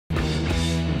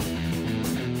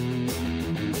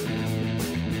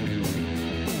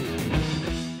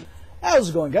How's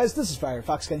it going, guys? This is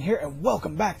Firefox again here, and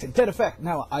welcome back to Dead Effect.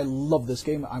 Now, I love this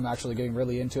game. I'm actually getting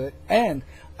really into it, and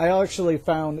I actually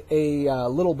found a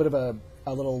little bit of a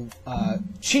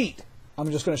cheat.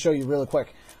 I'm just going to show you really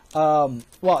quick.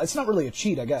 Well, it's not really a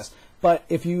cheat, I guess, but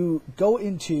if you go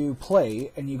into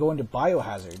Play and you go into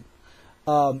Biohazard,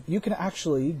 you can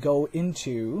actually go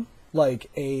into like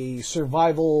a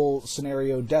survival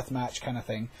scenario deathmatch kind of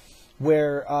thing,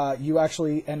 where you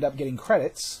actually end up getting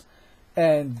credits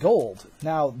and gold.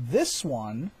 Now, this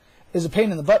one is a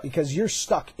pain in the butt because you're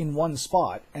stuck in one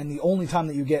spot, and the only time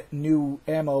that you get new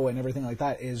ammo and everything like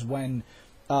that is when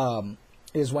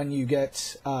you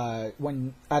get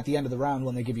when at the end of the round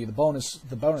when they give you the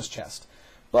bonus chest.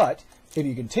 But if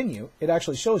you continue, it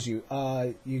actually shows you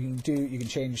you can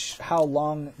change how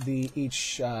long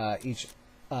each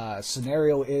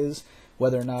scenario is,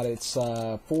 whether or not it's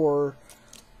 4,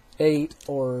 8,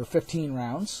 or 15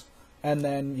 rounds. And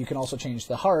then you can also change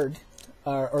the hard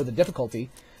or the difficulty,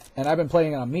 and I've been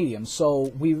playing it on medium,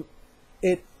 so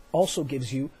it also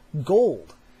gives you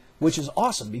gold, which is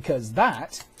awesome because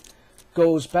that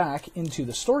goes back into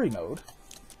the story mode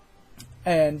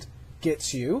and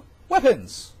gets you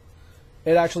weapons.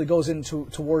 It actually goes into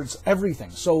towards everything.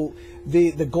 So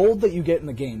the gold that you get in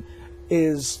the game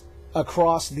is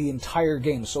across the entire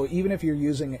game. So even if you're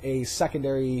using a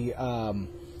secondary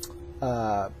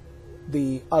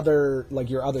the other, like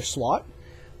your other slot,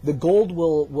 the gold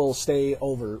will stay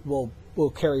over, will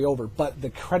carry over, but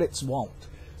the credits won't.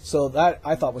 So that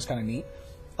I thought was kind of neat.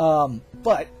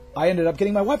 But I ended up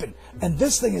getting my weapon, and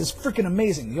this thing is freaking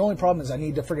amazing. The only problem is I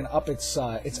need to freaking up its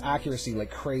accuracy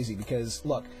like crazy, because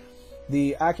look,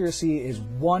 the accuracy is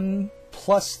 1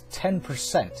 plus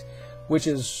 10%, which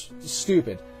is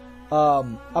stupid.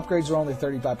 Upgrades are only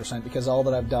 35% because all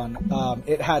that I've done,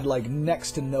 it had like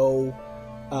next to no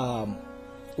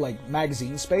like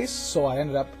magazine space, so I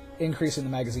ended up increasing the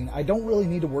magazine. I don't really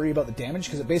need to worry about the damage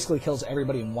because it basically kills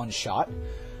everybody in one shot,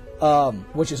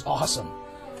 which is awesome.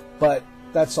 But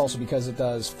that's also because it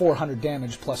does 400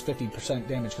 damage plus 50%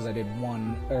 damage because I did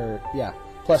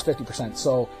plus 50%.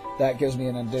 So that gives me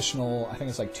an additional, I think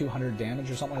it's like 200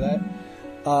 damage or something like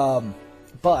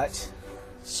that.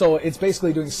 So it's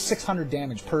basically doing 600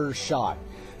 damage per shot.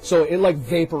 So it like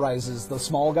vaporizes the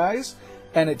small guys,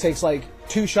 and it takes like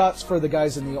 2 shots for the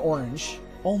guys in the orange.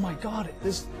 Oh my god,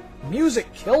 this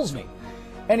music kills me.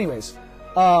 Anyways,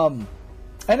 and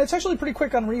it's actually pretty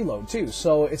quick on reload too,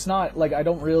 so it's not like I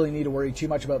don't really need to worry too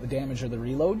much about the damage or the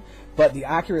reload, but the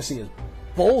accuracy is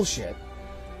bullshit,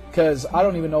 because I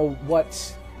don't even know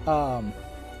what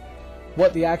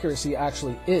the accuracy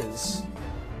actually is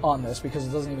on this, because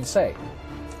it doesn't even say.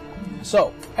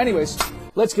 So, anyways,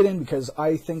 let's get in, because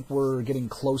I think we're getting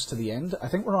close to the end. I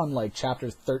think we're on like chapter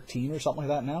 13 or something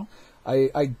like that now.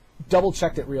 I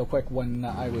double-checked it real quick when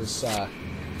I was... Subject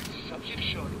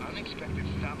showed unexpected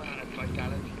stamina and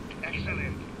vitality.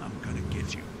 Excellent. I'm gonna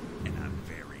get you, and I'm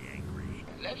very angry.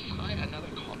 Let's try another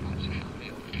combat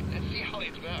scenario. Let's see how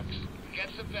it works. Get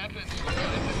some weapons.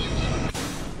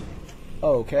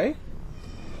 Okay.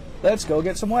 Let's go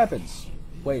get some weapons.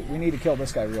 Wait, we need to kill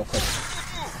this guy real quick.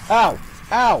 Ow!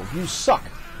 Ow! You suck!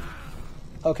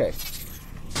 Okay.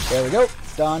 There we go.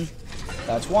 Done.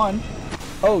 That's one.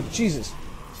 Oh, Jesus.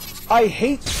 I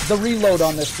hate the reload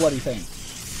on this bloody thing.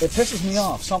 It pisses me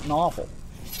off. Something awful.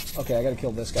 Okay, I gotta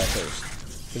kill this guy first,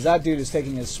 because that dude is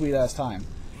taking his sweet-ass time,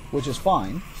 which is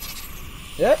fine.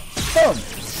 Yep. Boom!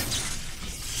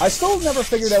 I still never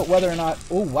figured out whether or not...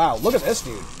 Oh, wow. Look at this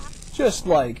dude. Just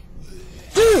like...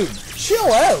 Dude!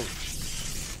 Chill out!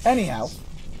 Anyhow...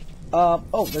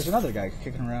 oh, there's another guy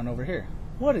kicking around over here.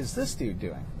 What is this dude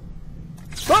doing?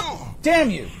 Oh, damn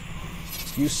you!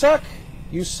 You suck,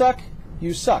 you suck,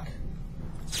 you suck.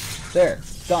 There,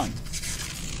 done.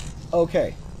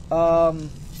 Okay,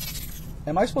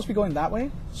 am I supposed to be going that way?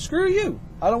 Screw you!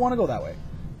 I don't want to go that way.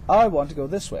 I want to go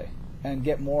this way and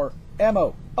get more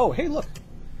ammo. Oh, hey, look.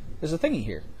 There's a thingy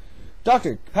here.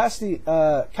 Doctor,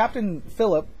 Captain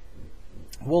Phillip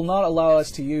will not allow us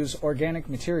to use organic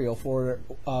material for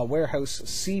warehouse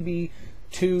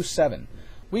CB27.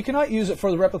 We cannot use it for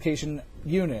the replication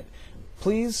unit.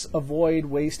 Please avoid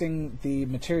wasting the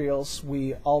materials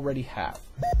we already have.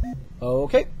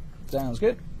 Okay, sounds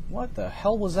good. What the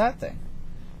hell was that thing?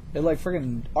 It like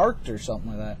friggin' arced or something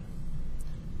like that.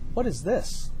 What is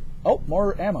this? Oh,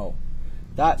 more ammo.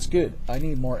 That's good. I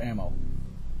need more ammo.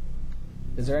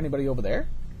 Is there anybody over there?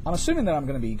 I'm assuming that I'm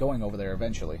going to be going over there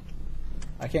eventually.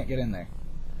 I can't get in there.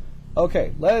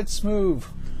 Okay, let's move,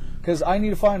 because I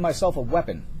need to find myself a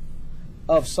weapon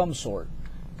of some sort,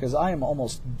 because I am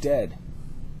almost dead.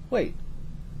 Wait,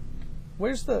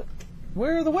 where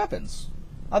are the weapons?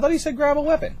 I thought he said grab a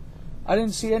weapon. I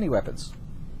didn't see any weapons.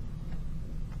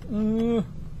 I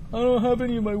don't have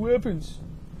any of my weapons.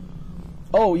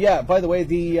 Oh yeah, by the way,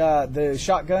 the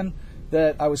shotgun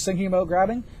that I was thinking about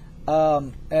grabbing,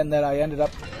 and that I ended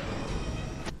up...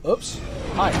 Oops.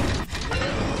 Hi.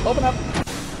 Open up.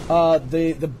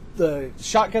 The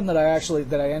shotgun that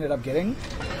I ended up getting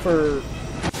for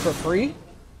free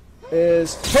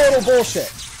is total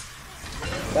bullshit.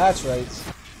 That's right.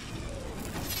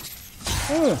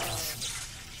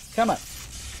 Come on.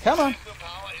 Come on.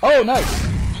 Oh, nice.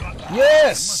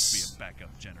 Yes! Must be a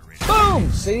backup generator.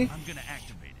 Boom! See? I'm gonna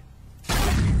activate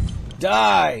it.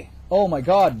 Die! Oh my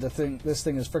god, this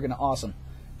thing is friggin' awesome.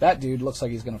 That dude looks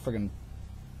like he's gonna friggin'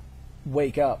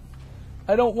 wake up.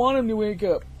 I don't want him to wake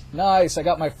up. Nice, I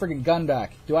got my friggin' gun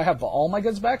back. Do I have all my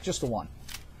guns back? Just the one.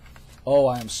 Oh,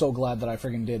 I am so glad that I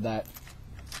friggin' did that.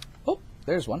 Oh,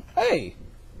 there's one. Hey!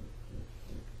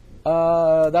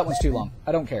 That one's too long.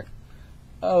 I don't care.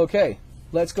 Okay,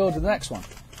 let's go to the next one.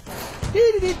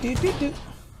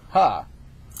 Ha!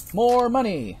 More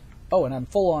money! Oh, and I'm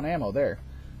full on ammo there.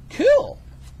 Cool!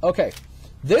 Okay,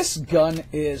 this gun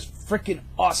is freaking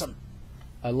awesome.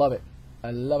 I love it.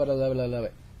 I love it, I love it, I love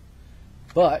it.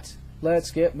 But,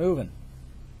 let's get moving.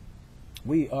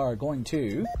 We are going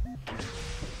to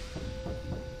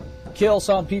kill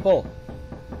some people.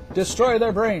 Destroy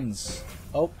their brains.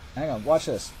 Oh, hang on, watch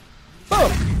this.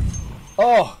 Boom!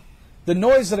 Oh! The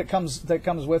noise that comes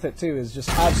with it too is just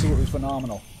absolutely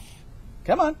phenomenal.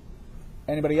 Come on.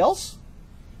 Anybody else?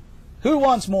 Who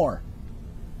wants more?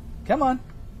 Come on.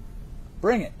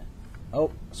 Bring it.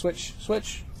 Oh, switch.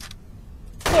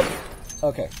 Flip.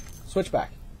 Okay. Switch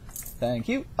back. Thank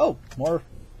you. Oh, more.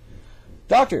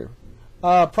 Doctor,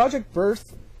 Project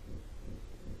Birth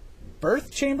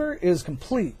Chamber is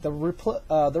complete. The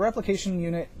replication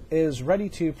unit is ready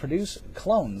to produce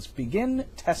clones. Begin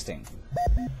testing.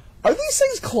 Are these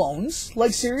things clones?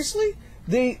 Like, seriously?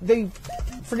 They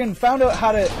friggin' found out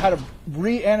how to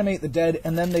reanimate the dead,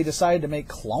 and then they decided to make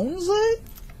clones of it?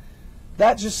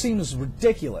 That just seems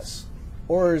ridiculous.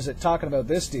 Or is it talking about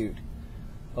this dude?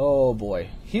 Oh boy.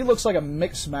 He looks like a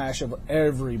mix mash of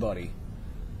everybody.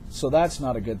 So that's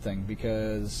not a good thing,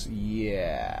 because,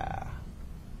 yeah.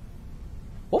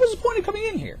 What was the point of coming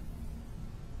in here?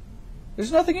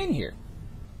 There's nothing in here.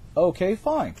 Okay,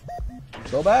 fine.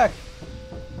 Go back.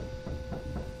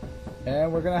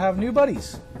 And we're going to have new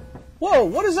buddies. Whoa,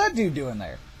 what is that dude doing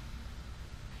there?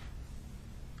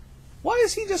 Why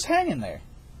is he just hanging there?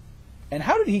 And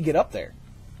how did he get up there?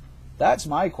 That's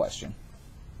my question.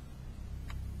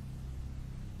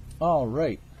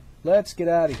 Alright, let's get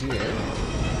out of here.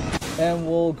 And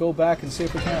we'll go back and see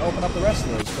if we can't open up the rest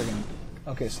of those friggin'...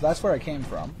 Okay, so that's where I came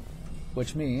from.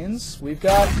 Which means we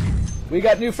got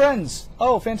new friends.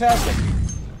 Oh, fantastic.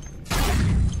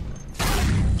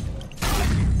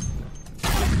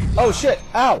 Oh shit!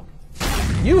 Ow!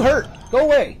 You hurt! Go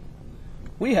away!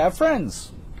 We have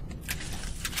friends!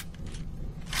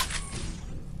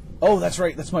 Oh, that's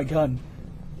right, that's my gun.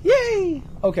 Yay!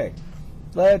 Okay,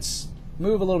 let's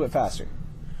move a little bit faster.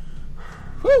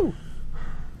 Whew!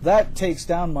 That takes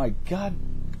down my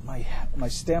my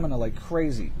stamina like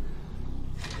crazy.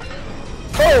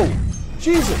 Oh!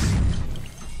 Jesus!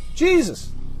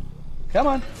 Jesus! Come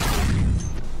on!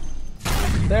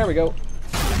 There we go.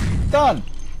 Done!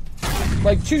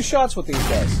 Like 2 shots with these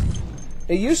guys.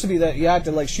 It used to be that you had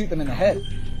to like shoot them in the head.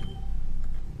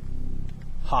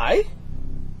 Hi?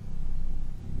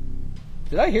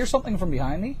 Did I hear something from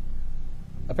behind me?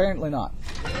 Apparently not.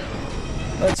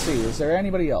 Let's see, is there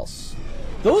anybody else?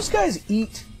 Those guys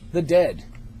eat the dead.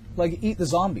 Like, eat the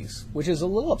zombies, which is a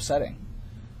little upsetting.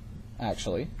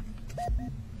 Actually.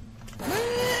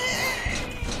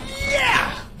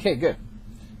 Yeah! Okay, good.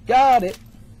 Got it.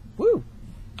 Woo!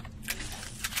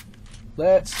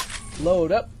 Let's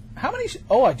load up. How many...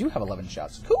 Oh, I do have 11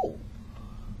 shots. Cool.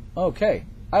 Okay.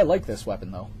 I like this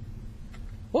weapon, though.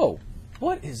 Whoa.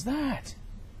 What is that?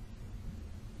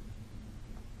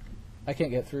 I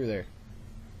can't get through there.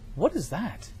 What is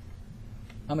that?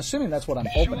 I'm assuming that's what I'm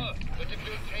opening.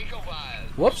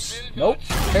 Whoops. Nope.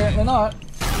 Apparently not.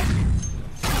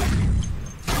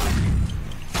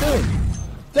 Dude.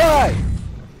 Die!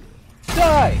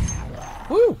 Die!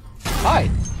 Woo! Hi!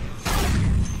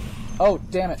 Oh,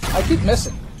 damn it. I keep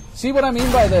missing. See what I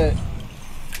mean by the...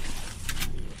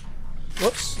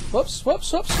 Whoops. Whoops.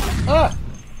 Whoops. Whoops. Ah!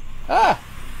 Ah!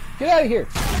 Get out of here.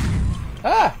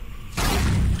 Ah!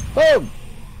 Boom!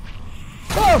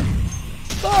 Boom!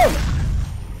 Boom!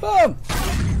 Boom!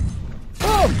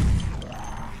 Boom!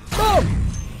 Boom!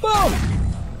 Boom!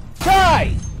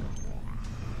 Die!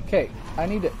 Okay, I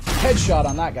need a headshot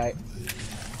on that guy.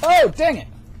 Oh, dang it!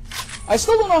 I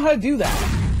still don't know how to do that.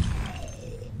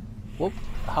 Whoop.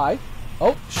 Hi.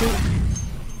 Oh, shoot.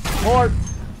 More.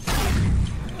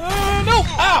 No!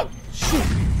 Ow! Shoot.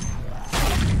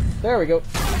 There we go.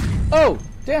 Oh,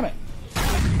 damn it.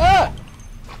 Ah!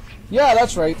 Yeah,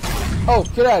 that's right. Oh,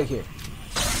 get out of here.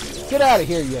 Get out of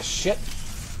here, you shit.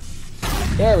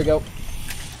 There we go.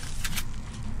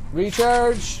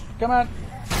 Recharge. Come on.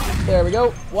 There we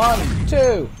go. 1,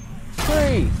 2,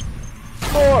 3,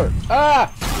 4.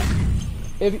 Ah!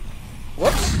 If you...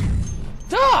 Whoops.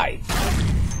 Die!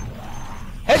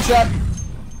 Headshot.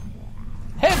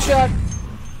 Headshot.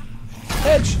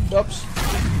 Oops.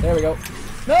 There we go.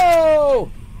 No!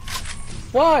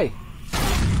 Why?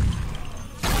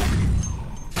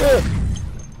 Ugh.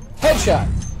 Headshot.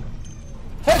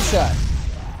 Headshot.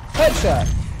 Headshot.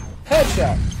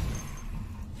 Headshot.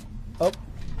 Oh.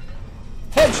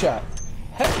 Headshot.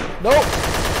 Nope.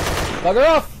 Bugger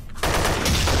off.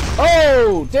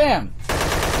 Oh, damn.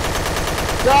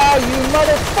 Die, you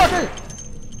motherfucker!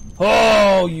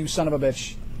 Oh, you son of a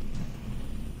bitch.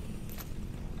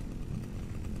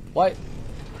 What?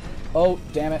 Oh,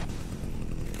 damn it.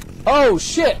 Oh,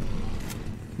 shit!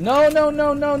 No, no,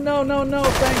 no, no, no, no, no,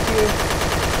 thank you.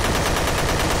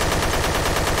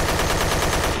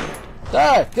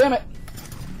 Ah, damn it.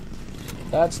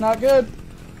 That's not good.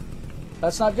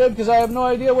 That's not good because I have no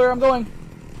idea where I'm going.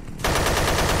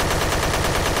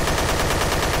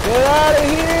 Get out of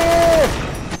here!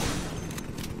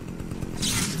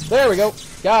 There we go.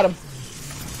 Got him.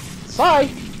 Bye.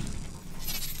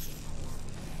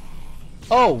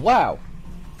 Oh, wow.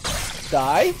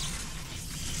 Die.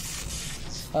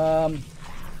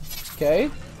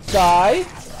 Okay. Die.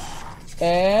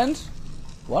 And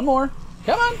one more.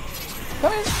 Come on.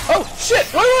 Come in. Oh, shit!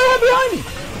 What do I have behind me?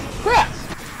 Crap!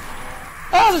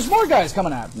 Oh, there's more guys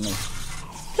coming after me.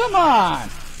 Come on!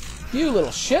 You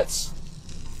little shits.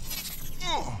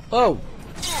 Oh.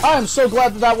 I'm so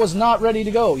glad that that was not ready to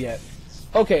go yet.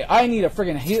 Okay, I need a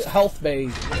friggin' health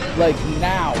bay, like,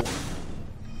 now.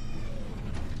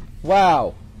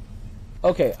 Wow.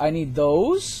 Okay, I need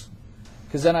those.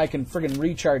 Because then I can friggin'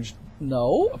 recharge.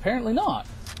 No, apparently not.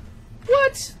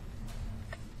 What?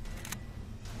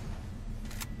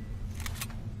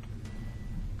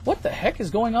 What the heck is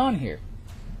going on here?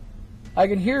 I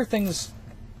can hear things...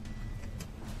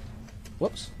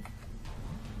 Whoops.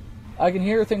 I can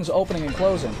hear things opening and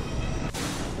closing.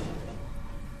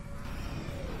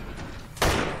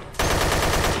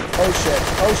 Oh shit.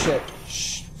 Oh shit.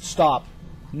 Shh. Stop.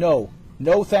 No.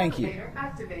 No thank you.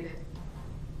 Activated.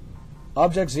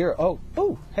 Object 0. Oh.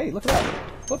 Oh. Hey, look at that.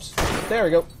 Whoops. There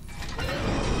we go.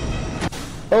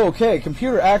 Okay,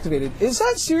 computer activated. Is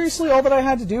that seriously all that I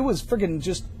had to do was friggin'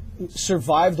 just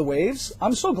survive the waves?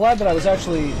 I'm so glad that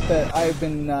I've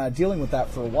been dealing with that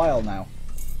for a while now.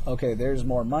 Okay, there's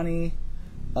more money.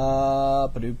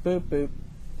 Ba-doop boop boop.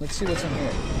 Let's see what's in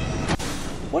here.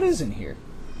 What is in here?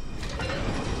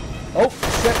 Oh,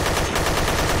 shit.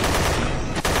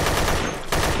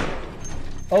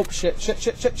 Oh, shit, shit,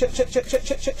 shit, shit, shit, shit, shit, shit,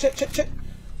 shit, shit, shit, shit, shit.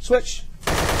 Switch.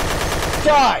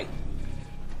 Die!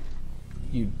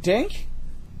 You dink?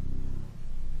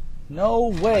 No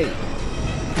way.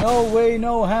 No way,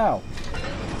 no how.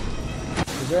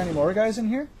 Is there any more guys in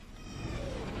here?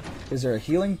 Is there a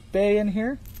healing bay in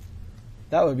here?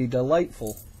 That would be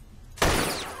delightful.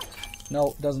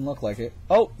 No, doesn't look like it.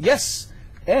 Oh, yes!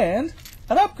 And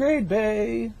an upgrade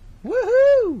bay!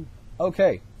 Woohoo!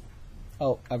 Okay.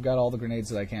 Oh, I've got all the grenades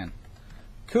that I can.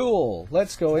 Cool.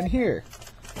 Let's go in here.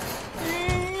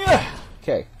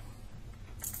 Okay.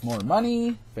 More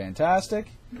money. Fantastic.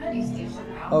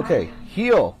 Okay,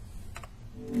 heal.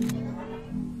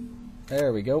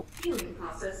 There we go. Healing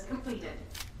process completed.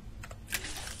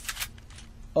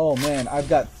 Oh man, I've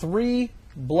got 3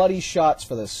 bloody shots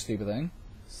for this stupid thing.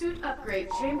 Suit upgrade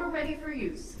chamber ready for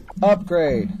use.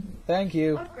 Upgrade. Thank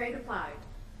you. Upgrade applied.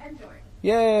 Enjoy.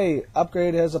 Yay!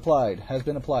 Upgrade has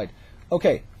been applied.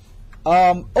 Okay.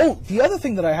 Oh, the other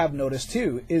thing that I have noticed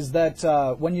too is that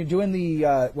when you're doing the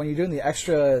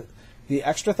extra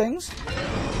things,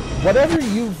 whatever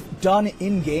you've done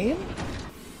in game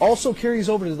also carries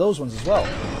over to those ones as well.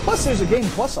 Plus, there's a Game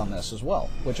Plus on this as well,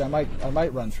 which I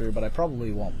might run through, but I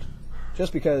probably won't,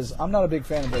 just because I'm not a big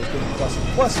fan of those Game Plus.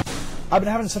 Plus, I've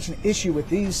been having such an issue with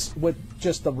these, with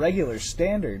just the regular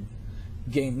standard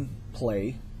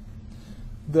gameplay,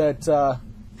 that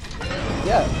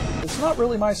yeah, it's not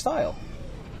really my style.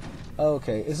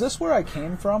 Okay, is this where I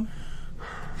came from?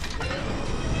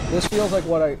 This feels like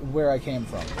where I came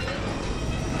from.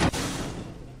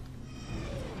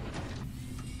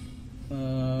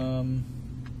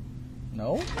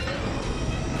 No?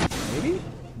 Maybe?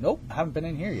 Nope, haven't been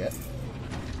in here yet.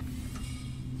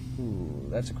 Ooh,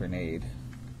 that's a grenade.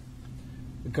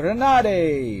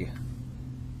 Grenade!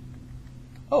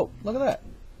 Oh, look at that.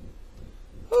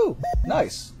 Ooh,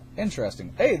 nice.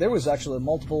 Interesting. Hey, there was actually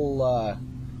multiple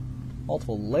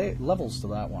levels to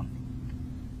that one.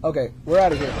 Okay, we're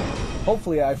out of here.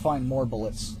 Hopefully I find more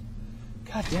bullets.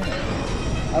 God damn it.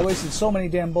 I wasted so many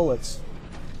damn bullets.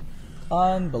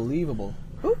 Unbelievable.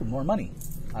 Ooh, more money.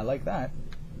 I like that.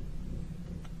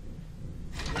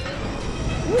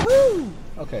 Woohoo!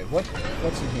 Okay,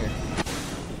 what's in here?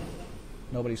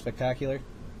 Nobody spectacular?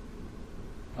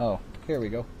 Oh, here we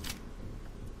go.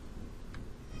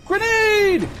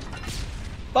 Grenade!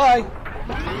 Bye!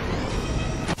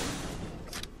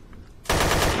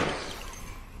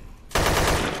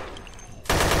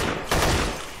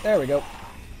 There we go.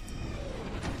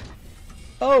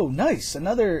 Oh, nice!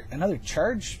 Another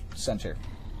charge center.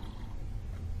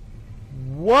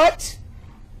 What?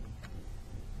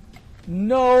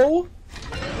 No!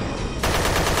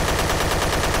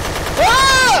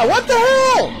 Ah! What the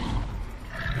hell?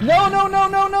 No, no, no,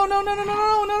 no, no, no, no, no, no,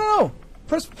 no, no, no!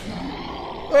 Press.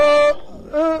 No,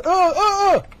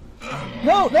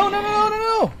 no, no, no, no, no,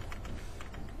 no!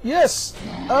 Yes!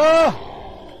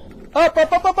 Up, up,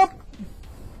 up, up, up!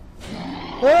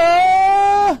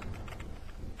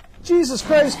 Jesus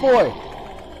Christ, boy!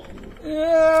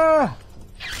 Yeah!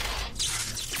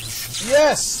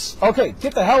 Yes! Okay,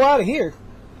 get the hell out of here!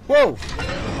 Whoa!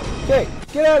 Okay,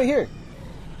 get out of here!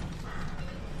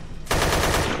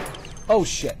 Oh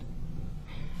shit!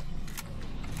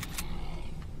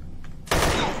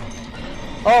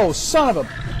 Oh, son of a...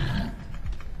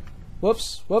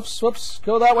 Whoops, whoops, whoops.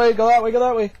 Go that way, go that way, go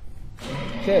that way.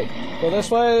 Okay, go this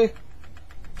way.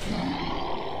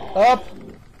 Up.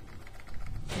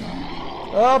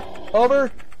 Up.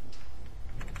 Over.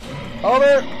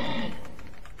 Over.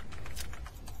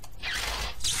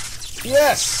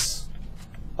 Yes!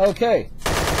 Okay.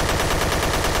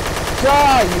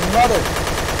 Die, you mother...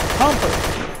 Comfort.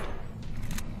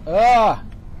 Ah!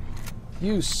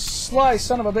 You sly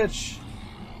son of a bitch.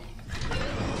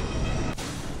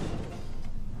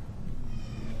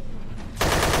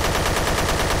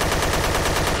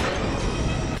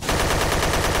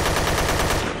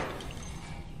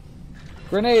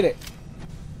 Grenade it.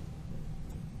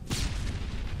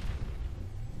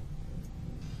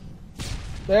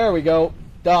 There we go.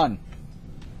 Done.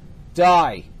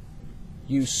 Die.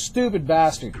 You stupid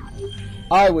bastard.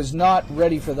 I was not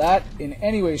ready for that in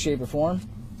any way, shape, or form.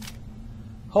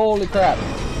 Holy crap.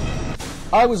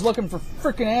 I was looking for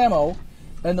frickin' ammo,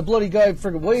 and the bloody guy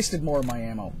frickin' wasted more of my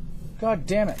ammo. God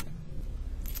damn it.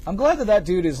 I'm glad that that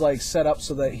dude is, like, set up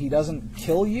so that he doesn't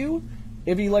kill you.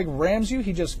 If he, like, rams you,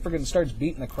 he just frickin' starts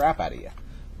beating the crap out of you.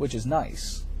 Which is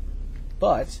nice.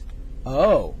 But,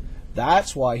 oh,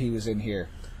 that's why he was in here.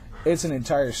 It's an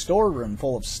entire storeroom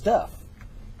full of stuff.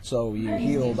 So you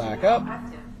heal back up.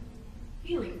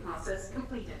 Healing process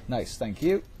completed. Nice, thank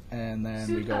you. And then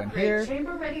Suit we go in upgrade here.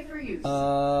 Chamber ready for use.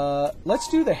 Let's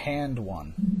do the hand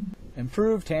one.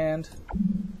 Improved hand.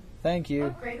 Thank you.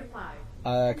 Upgrade applied.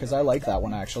 Because I like that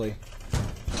one actually.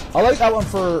 I like that one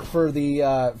for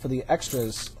the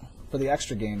extras, for the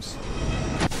extra games.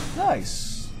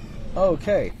 Nice.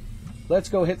 Okay. Let's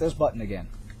go hit this button again.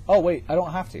 Oh wait, I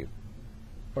don't have to.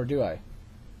 Or do I?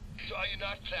 So are you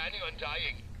not planning on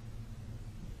dying?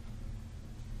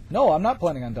 No, I'm not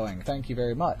planning on dying. Thank you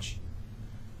very much.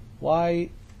 Why?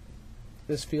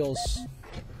 This feels...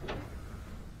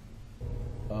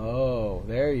 Oh,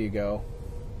 there you go.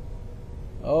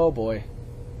 Oh boy.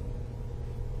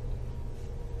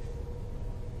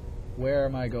 Where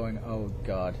am I going? Oh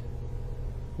god.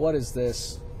 What is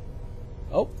this?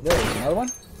 Oh, there's another one.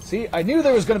 See, I knew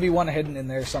there was going to be one hidden in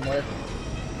there somewhere.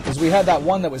 Because we had that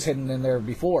one that was hidden in there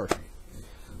before.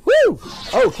 Woo!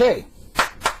 Okay.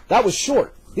 That was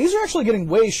short. These are actually getting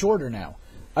way shorter now.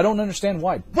 I don't understand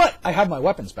why. But I have my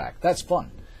weapons back. That's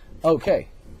fun. Okay.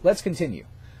 Let's continue.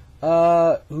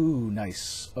 Ooh,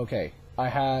 nice. Okay. I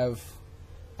have...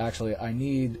 Actually, I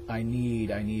need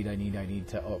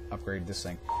to upgrade this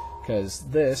thing. Because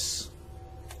this...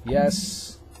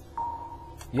 Yes.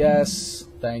 Yes.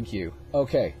 Thank you.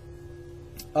 Okay.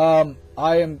 I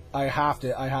have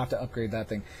to upgrade that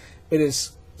thing. It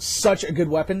is such a good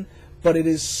weapon, but it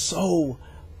is so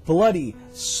bloody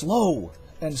slow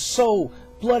and so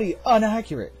bloody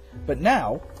inaccurate. But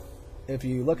now, if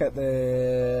you look at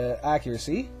the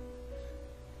accuracy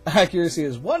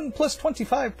is 1 plus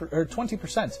 25 or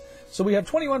 20%. So we have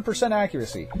 21%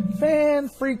 accuracy.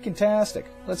 Fan-freaking-tastic.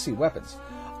 Let's see, weapons.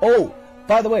 Oh,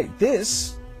 by the way,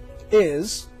 this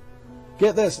is,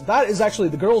 get this, that is actually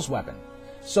the girl's weapon.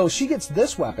 So she gets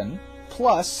this weapon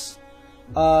plus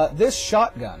this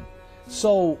shotgun.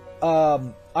 So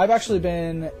I've actually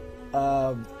been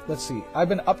let's see, I've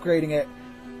been upgrading it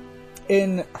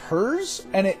in hers,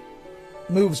 and it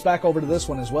moves back over to this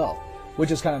one as well,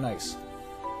 which is kind of nice.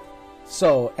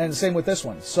 So, and same with this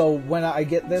one. So when I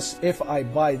get this, if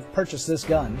I purchase this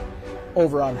gun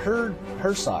over on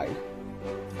her side,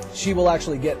 she will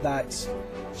actually get that.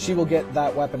 She will get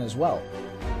that weapon as well.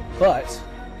 But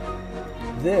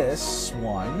this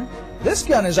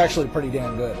gun is actually pretty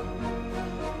damn good.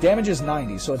 Damage is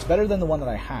 90, so it's better than the one that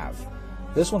I have.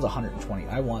 This one's 120.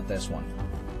 I want this one.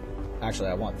 Actually,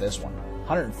 I want this one.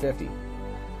 150.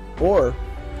 Or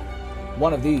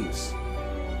one of these.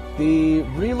 The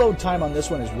reload time on this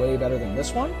one is way better than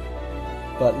this one.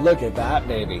 But look at that,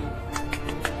 baby.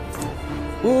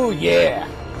 Ooh, yeah.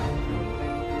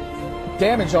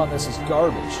 Damage on this is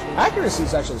garbage. Accuracy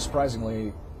is actually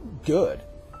surprisingly good.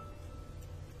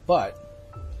 But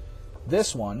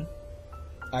this one,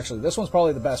 actually, this one's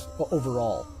probably the best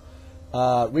overall.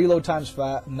 Reload time's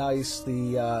nice.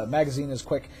 The magazine is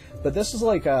quick. But this is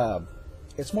like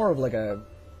it's more of like a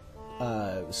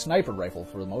sniper rifle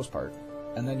for the most part.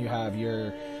 And then you have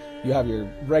your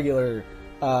regular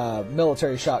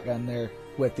military shotgun there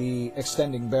with the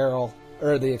extending barrel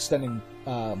or the extending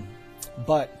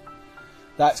butt.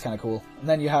 That's kind of cool. And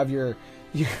then you have your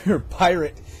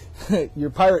pirate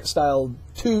style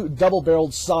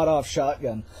double-barreled sawed-off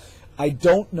shotgun. I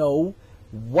don't know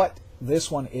what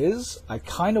this one is. I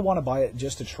kind of want to buy it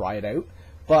just to try it out,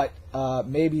 but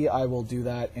maybe I will do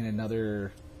that in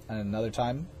another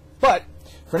time. But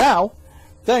for now,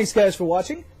 thanks guys for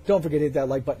watching. Don't forget to hit that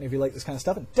like button if you like this kind of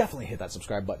stuff, and definitely hit that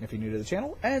subscribe button if you're new to the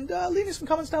channel. And leave me some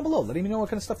comments down below, letting me know what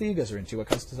kind of stuff that you guys are into, what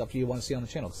kind of stuff you want to see on the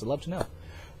channel, because I'd love to know.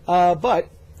 But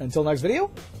until next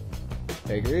video,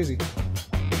 take it easy.